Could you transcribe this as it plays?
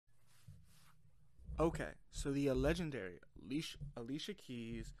Okay, so the legendary Alicia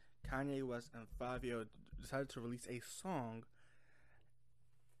Keys, Kanye West, and Fabio decided to release a song,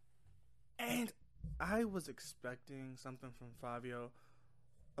 and I was expecting something from Fabio.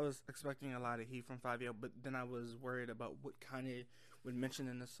 I was expecting a lot of heat from Fabio, but then I was worried about what Kanye would mention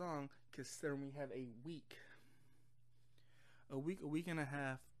in the song, considering we have a week and a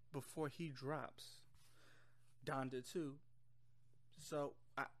half before he drops. Don did too. So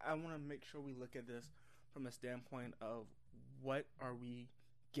I want to make sure we look at this from a standpoint of what are we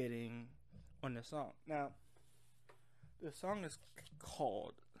getting on the song. Now, the song is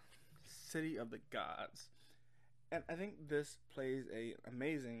called City of the Gods. And I think this plays a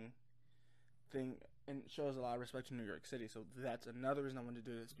amazing thing and shows a lot of respect to New York City. So that's another reason I wanted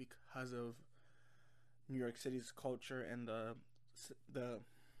to do this, because of New York City's culture and the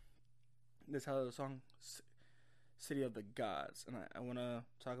this how the song City of the Gods. And I want to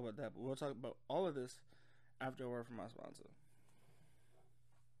talk about that, but we'll talk about all of this after a word from my sponsor.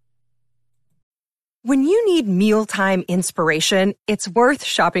 When you need mealtime inspiration, it's worth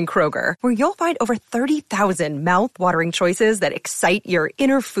shopping Kroger, where you'll find over 30,000 mouth-watering choices that excite your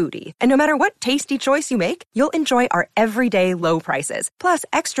inner foodie. And no matter what tasty choice you make, you'll enjoy our everyday low prices, plus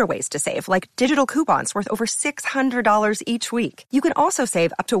extra ways to save, like digital coupons worth over $600 each week. You can also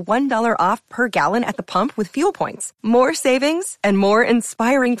save up to $1 off per gallon at the pump with fuel points. More savings and more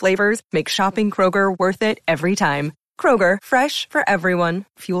inspiring flavors make shopping Kroger worth it every time. Kroger, fresh for everyone.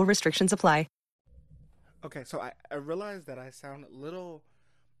 Fuel restrictions apply. Okay, so I realized that I sound a little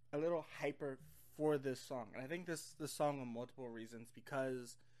hyper for this song. And I think this song on multiple reasons,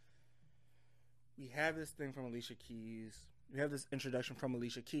 because we have this thing from Alicia Keys. We have this introduction from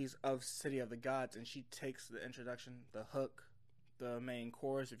Alicia Keys of City of the Gods, and she takes the introduction, the hook, the main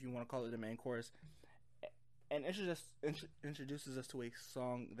chorus, if you want to call it the main chorus, and introduces us to a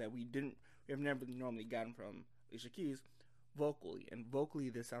song that we have never normally gotten from Alicia Keys vocally. And vocally,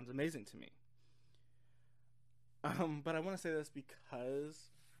 this sounds amazing to me. But I want to say this because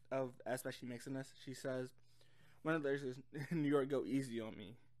of aspect she makes in this. She says, one of the lyrics is, New York, go easy on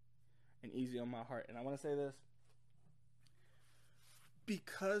me and easy on my heart. And I want to say this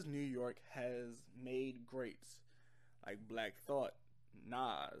because New York has made greats like Black Thought,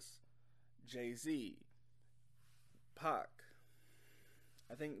 Nas, Jay-Z, Pac.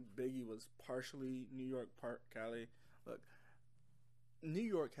 I think Biggie was partially New York, part Cali. Look, New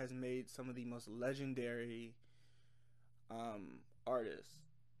York has made some of the most legendary artists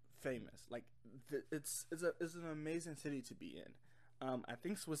famous. Like it's an amazing city to be in. I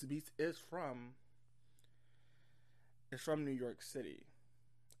think Swiss Beats is from New York City,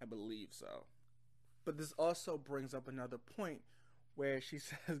 I believe so. But this also brings up another point where she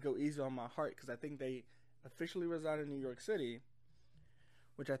says, "Go easy on my heart," because I think they officially reside in New York City,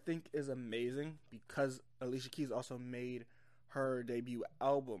 which I think is amazing because Alicia Keys also made her debut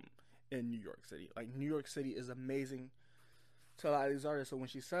album in New York City. Like, New York City is amazing to a lot of these artists. So when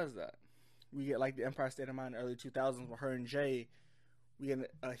she says that, we get like the Empire State of Mind early 2000s with her and Jay. We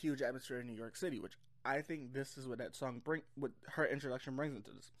get a huge atmosphere in New York City, which I think this is what that song what her introduction brings into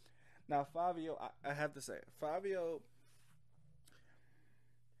this. Now, Fabio, I have to say, Fabio,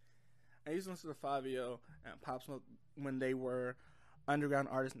 I used to listen to Fabio and Pop Smoke when they were underground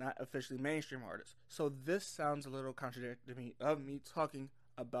artists, not officially mainstream artists. So this sounds a little contradictory to me, of me talking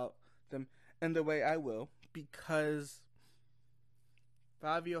about them in the way I will, because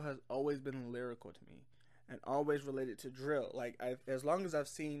Fabio has always been lyrical to me and always related to drill. Like, as long as I've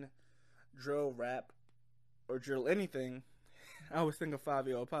seen drill rap or drill anything, I always think of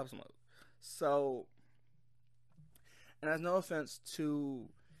Fabio or Pop Smoke. So, and that's no offense to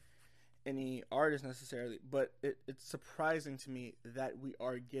any artist necessarily, but it's surprising to me that we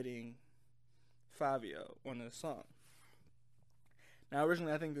are getting Fabio on this song. Now,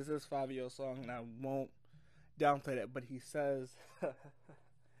 originally, I think this is Fabio's song, and I won't downplay that, but he says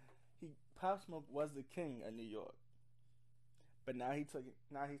Pop Smoke was the king of New York, but now he's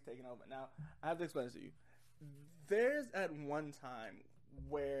taking over. Now, I have to explain this to you. There's at one time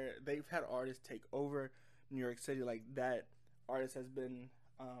where they've had artists take over New York City, like that artist has been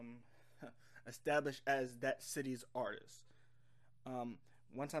established as that city's artist.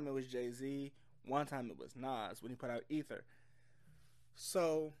 One time it was Jay-Z, one time it was Nas when he put out Ether.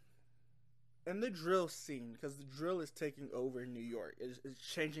 So, in the drill scene, because the drill is taking over New York, it's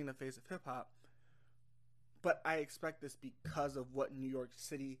changing the face of hip-hop, but I expect this because of what New York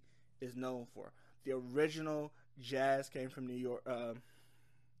City is known for. The original jazz came from New York, from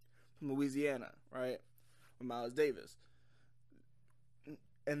Louisiana, right? From Miles Davis.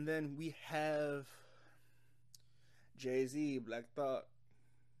 And then we have Jay-Z, Black Thought,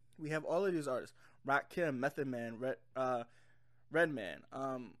 we have all of these artists: Rakim, Method Man, Redman.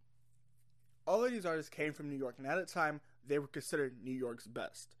 All of these artists came from New York, and at the time they were considered New York's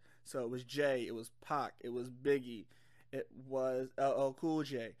best. So it was Jay, it was Pac, it was Biggie, it was LL Cool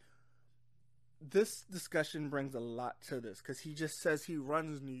J. This discussion brings a lot to this because he just says he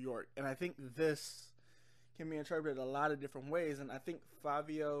runs New York, and I think this can be interpreted a lot of different ways. And I think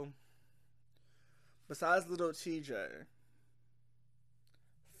Fabio, besides Little TJ,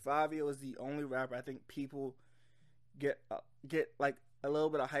 Fabio is the only rapper I think people get like a little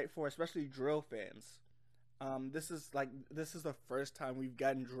bit of hype for, especially drill fans. This is the first time we've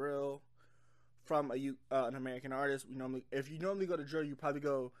gotten drill from an American artist. If you normally go to drill, you probably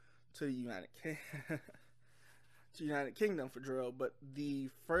go to the United Kingdom for drill. But the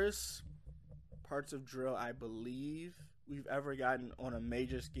first parts of drill I believe we've ever gotten on a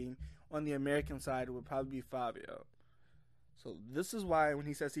major scheme on the American side would probably be Fabio. So this is why when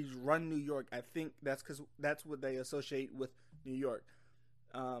he says he's run New York, I think that's because that's what they associate with New York.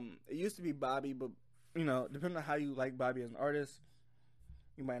 It used to be Bobby, but depending on how you like Bobby as an artist,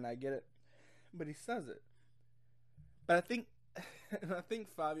 you might not get it. But he says it. But I think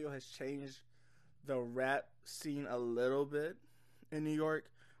Fabio has changed the rap scene a little bit in New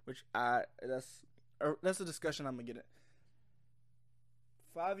York, which that's a discussion I'm gonna get in.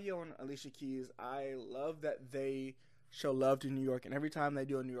 Fabio and Alicia Keys, I love that they show love to New York, and every time they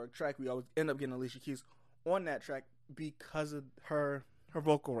do a New York track, we always end up getting Alicia Keys on that track because of her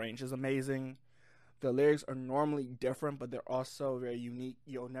vocal range is amazing. The lyrics are normally different, but they're also very unique.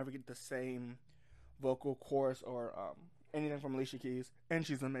 You'll never get the same vocal chorus or anything from Alicia Keys, and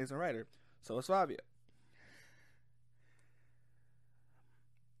she's an amazing writer. So is Fabio.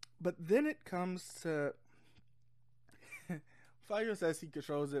 But then it comes to Fabio says he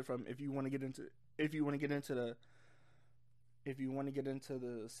controls it from if you want to get into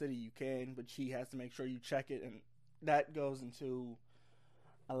the city you can, but she has to make sure you check it, and that goes into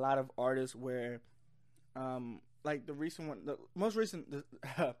a lot of artists where like the most recent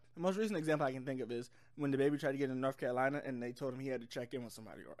example I can think of is when DaBaby tried to get in North Carolina and they told him he had to check in with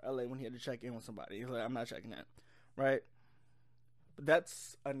somebody, or LA when he had to check in with somebody. He's like, I'm not checking that, right? But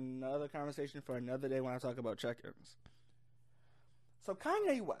that's another conversation for another day when I talk about check-ins. So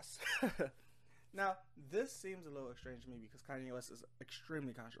Kanye West. Now, this seems a little strange to me because Kanye West is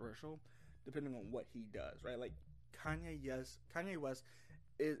extremely controversial depending on what he does, right? Like Kanye West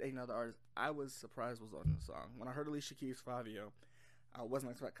is another artist I was surprised was on the song. When I heard Alicia Keys' Fabio, I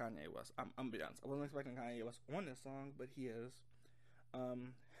wasn't expecting Kanye West. I'm gonna be honest. I wasn't expecting Kanye West on this song, but he is.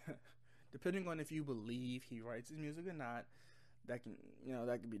 Depending on if you believe he writes his music or not, that can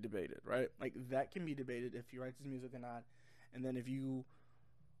be debated, right? Like that can be debated if he writes his music or not. And then if you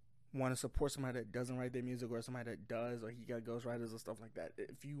want to support somebody that doesn't write their music or somebody that does, or he got ghostwriters and stuff like that,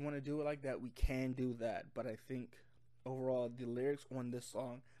 if you want to do it like that, we can do that. But I think overall the lyrics on this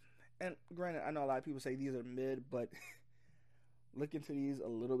song, and granted, I know a lot of people say these are mid, but look into these a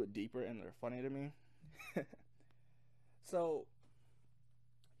little bit deeper and they're funny to me. So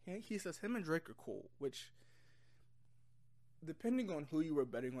he says him and Drake are cool, which depending on who you were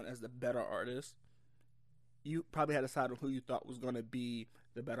betting on as the better artist, you probably had to decide on who you thought was going to be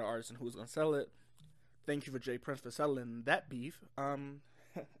the better artist and who was going to sell it. Thank you for Jay Prince for settling that beef.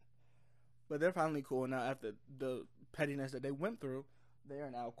 But they're finally cool now after the pettiness that they went through. They are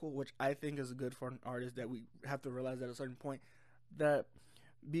now cool, which I think is good for an artist, that we have to realize at a certain point that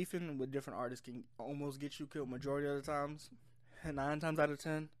beefing with different artists can almost get you killed majority of the times. 9 times out of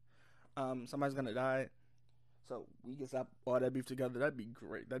 10, somebody's going to die. So we can stop all that beef together. That'd be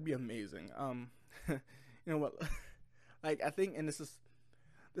great. That'd be amazing. You know what? Like, I think, and this is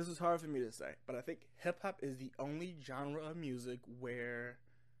hard for me to say, but I think hip-hop is the only genre of music where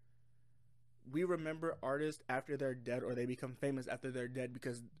we remember artists after they're dead, or they become famous after they're dead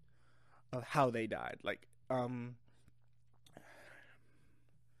because of how they died. Like,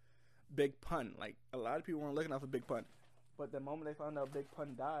 Big Pun. Like, a lot of people weren't looking out for Big Pun, but the moment they found out Big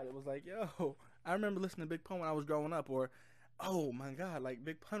Pun died, it was like, yo, I remember listening to Big Pun when I was growing up, or, oh my God, like,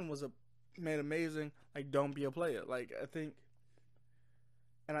 Big Pun was made amazing, like, Don't Be a Player. Like, I think,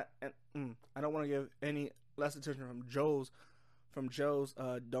 and I don't want to give any less attention from Joe's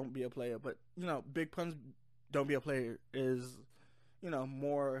Don't Be a Player, but, Big Pun's Don't Be a Player is,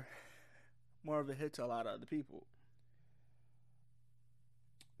 more of a hit to a lot of other people.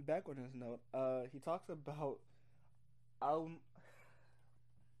 Back on his note, he talks about album.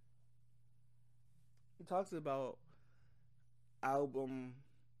 He talks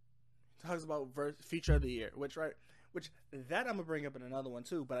about feature of the year, which that I'm gonna bring up in another one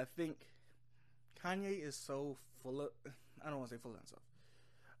too. But I think Kanye is so full of, I don't want to say full of himself.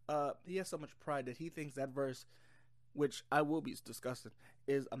 he has so much pride that he thinks that verse, which I will be discussing,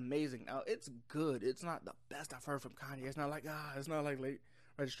 is amazing. Now it's good. It's not the best I've heard from Kanye. It's not like Late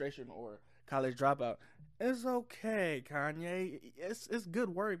Registration or College Dropout. It's okay, Kanye. It's good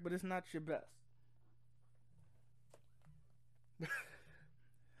work, but it's not your best.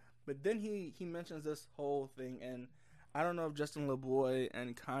 But then he mentions this whole thing, and I don't know if Justin LeBoy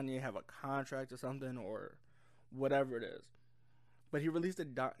and Kanye have a contract or something or whatever it is. But he released a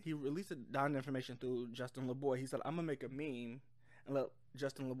Don information through Justin LeBoy. He said, "I'm gonna make a meme and let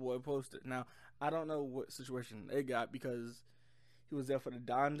Justin LeBoy post it." Now I don't know what situation they got because he was there for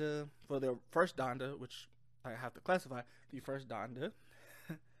the first Donda, which I have to classify the first Donda,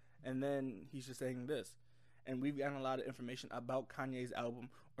 and then he's just saying this. And we've gotten a lot of information about Kanye's album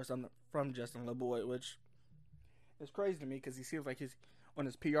or something from Justin LeBoy, which is crazy to me because he seems like he's on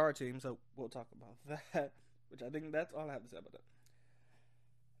his PR team. So we'll talk about that, which I think that's all I have to say about that.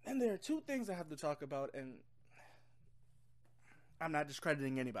 And there are two things I have to talk about, and I'm not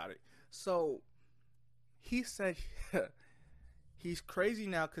discrediting anybody. So he said he's crazy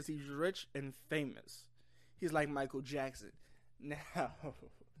now because he's rich and famous. He's like Michael Jackson.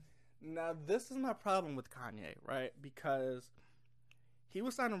 Now this is my problem with Kanye, right? Because he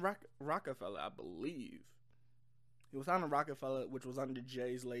was signed to Rockefeller, I believe. He was signed to Rockefeller, which was under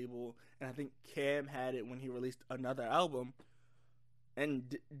Jay's label, and I think Cam had it when he released another album,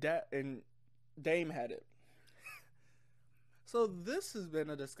 and Dame had it. So this has been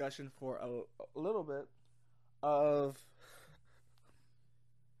a discussion for a little bit of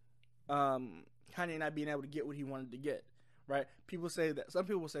Kanye not being able to get what he wanted to get, right? Some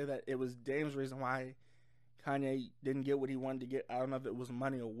people say that it was Dame's reason why Kanye didn't get what he wanted to get. I don't know if it was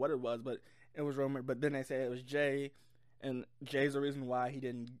money or what it was, but it was rumored. But then they say it was Jay, and Jay's the reason why he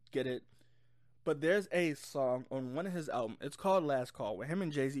didn't get it. But there's a song on one of his albums. It's called Last Call, where him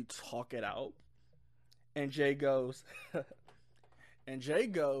and Jay-Z talk it out. And Jay goes,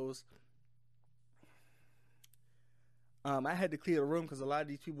 I had to clear the room because a lot of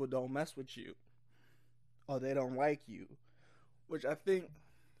these people don't mess with you, or they don't like you, which I think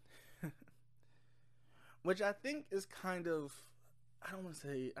is kind of, I don't want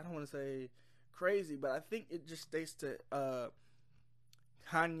to say crazy, but I think it just states to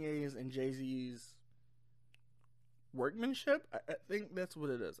Kanye's and Jay-Z's workmanship. I think that's what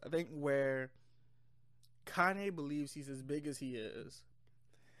it is. I think where Kanye believes he's as big as he is,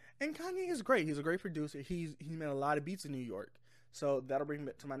 and Kanye is great. He's a great producer. He's made a lot of beats in New York, so that'll bring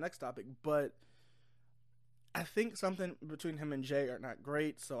me to my next topic. But I think something between him and Jay are not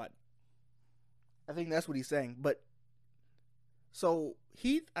great, so I think that's what he's saying. But so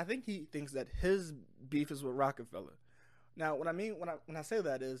I think he thinks that his beef is with Rockefeller. Now, what I mean when I say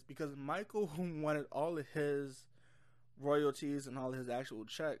that is because Michael wanted all of his royalties and all his actual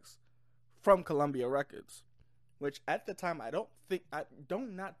checks from Columbia Records, which at the time I do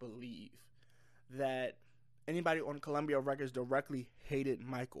not believe that anybody on Columbia Records directly hated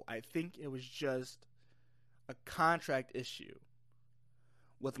Michael. I think it was just a contract issue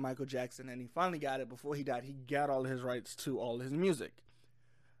with Michael Jackson, and he finally got it before he died. He got all his rights to all his music.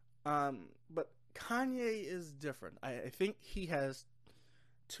 But Kanye is different. I think he has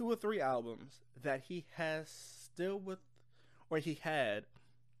 2 or 3 albums that he has still he had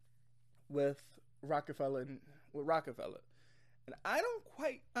with Rockefeller and I don't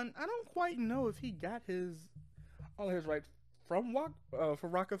quite know if he got all his rights from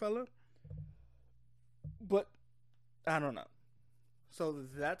Rockefeller, but I don't know. So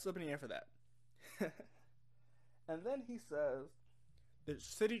that's up in the air for that. And then he says, "The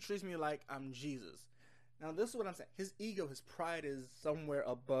city treats me like I'm Jesus." Now this is what I'm saying. His ego, his pride is somewhere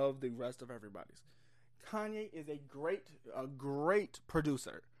above the rest of everybody's. Kanye is a great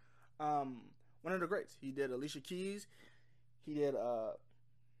producer. One of the greats. He did Alicia Keys. He did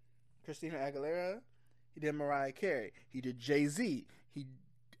Christina Aguilera. He did Mariah Carey. He did Jay-Z.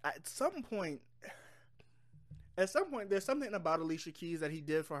 At some point, there's something about Alicia Keys that he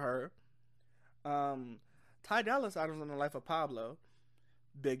did for her. Ty Dolla $ign was on The Life of Pablo.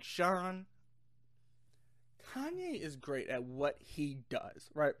 Big Sean. Kanye is great at what he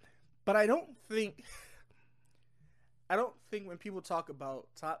does, right? But I don't think when people talk about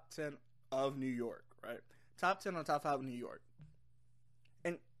top 10 of New York, right? Top 10 or top 5 of New York.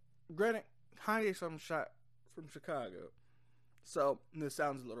 And granted, Kanye's from Chicago, so this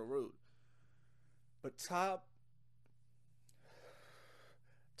sounds a little rude. But top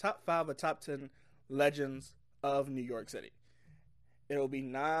 5 or top 10 legends of New York City. It'll be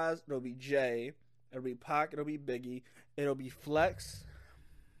Nas, it'll be Jay, it'll be Pac, it'll be Biggie, it'll be Flex,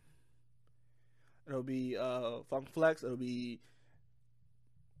 it'll be Funk Flex, it'll be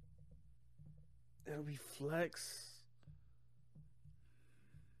It'll be Flex.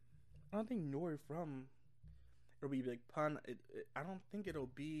 I don't think Nori from. It'll be Big Pun. I don't think it'll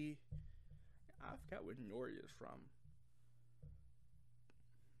be. I forgot where Nori is from.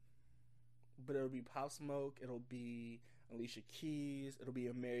 But it'll be Pop Smoke. It'll be Alicia Keys. It'll be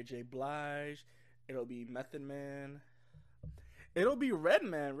a Mary J. Blige. It'll be Method Man. It'll be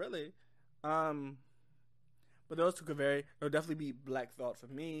Redman, really. But those two could vary. It'll definitely be Black Thought for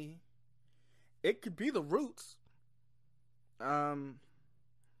me. It could be The Roots.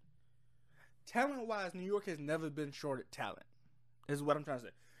 Talent-wise, New York has never been short at talent, is what I'm trying to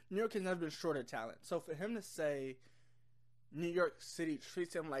say. New York has never been short at talent. So for him to say New York City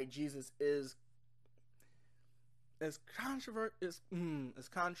treats him like Jesus it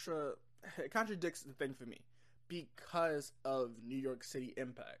contradicts the thing for me because of New York City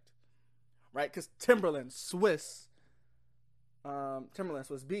impact, right? Because Timberland, Swiss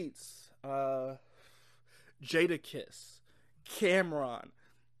Beats, Jadakiss, Cameron.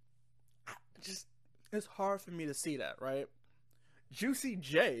 It's hard for me to see that, right? Juicy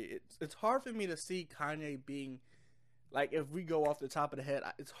J, it's hard for me to see Kanye being, like, if we go off the top of the head,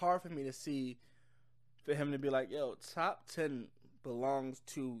 it's hard for me to see for him to be like, yo, top 10 belongs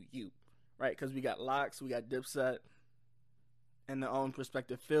to you, right? Because we got Lox, we got Dipset in their own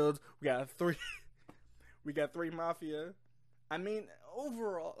respective fields. We got three Mafia. I mean,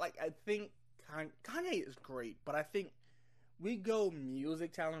 overall, like, I think Kanye is great, but I think we go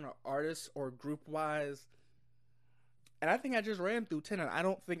music talent or artists or group wise, and I think I just ran through 10 and I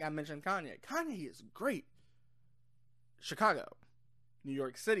don't think I mentioned Kanye. Kanye is great. Chicago, New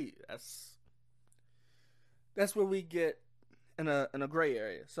York City, that's where we get in a gray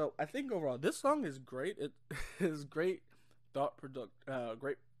area. So I think overall this song is great. It is great productive.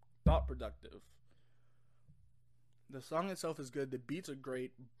 The song itself is good. The beats are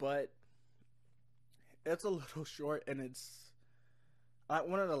great, but it's a little short, and I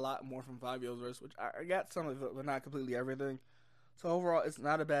wanted a lot more from Fabio's verse, which I got some of it, but not completely everything. So overall, it's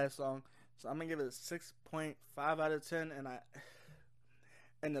not a bad song. So I'm gonna give it a 6.5 out of 10,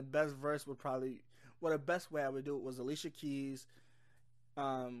 and the best verse would probably, the best way I would do it was Alicia Keys,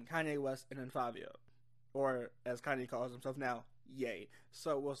 Kanye West, and then Fabio, or as Kanye calls himself now, Ye.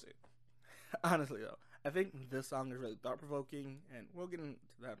 So we'll see. Honestly though, I think this song is really thought provoking, and we'll get into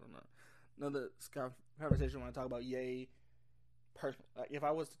that on another conversation when I talk about Ye. Like, if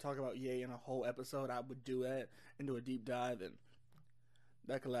I was to talk about Ye in a whole episode, I would do that and do a deep dive, and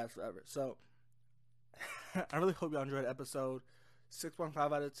that could last forever. So I really hope y'all enjoyed the episode. 6.5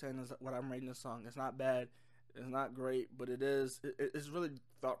 out of 10 is what I'm rating this song. It's not bad, it's not great, but it's really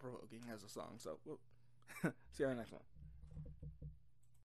thought provoking as a song. So we'll see you on the next one.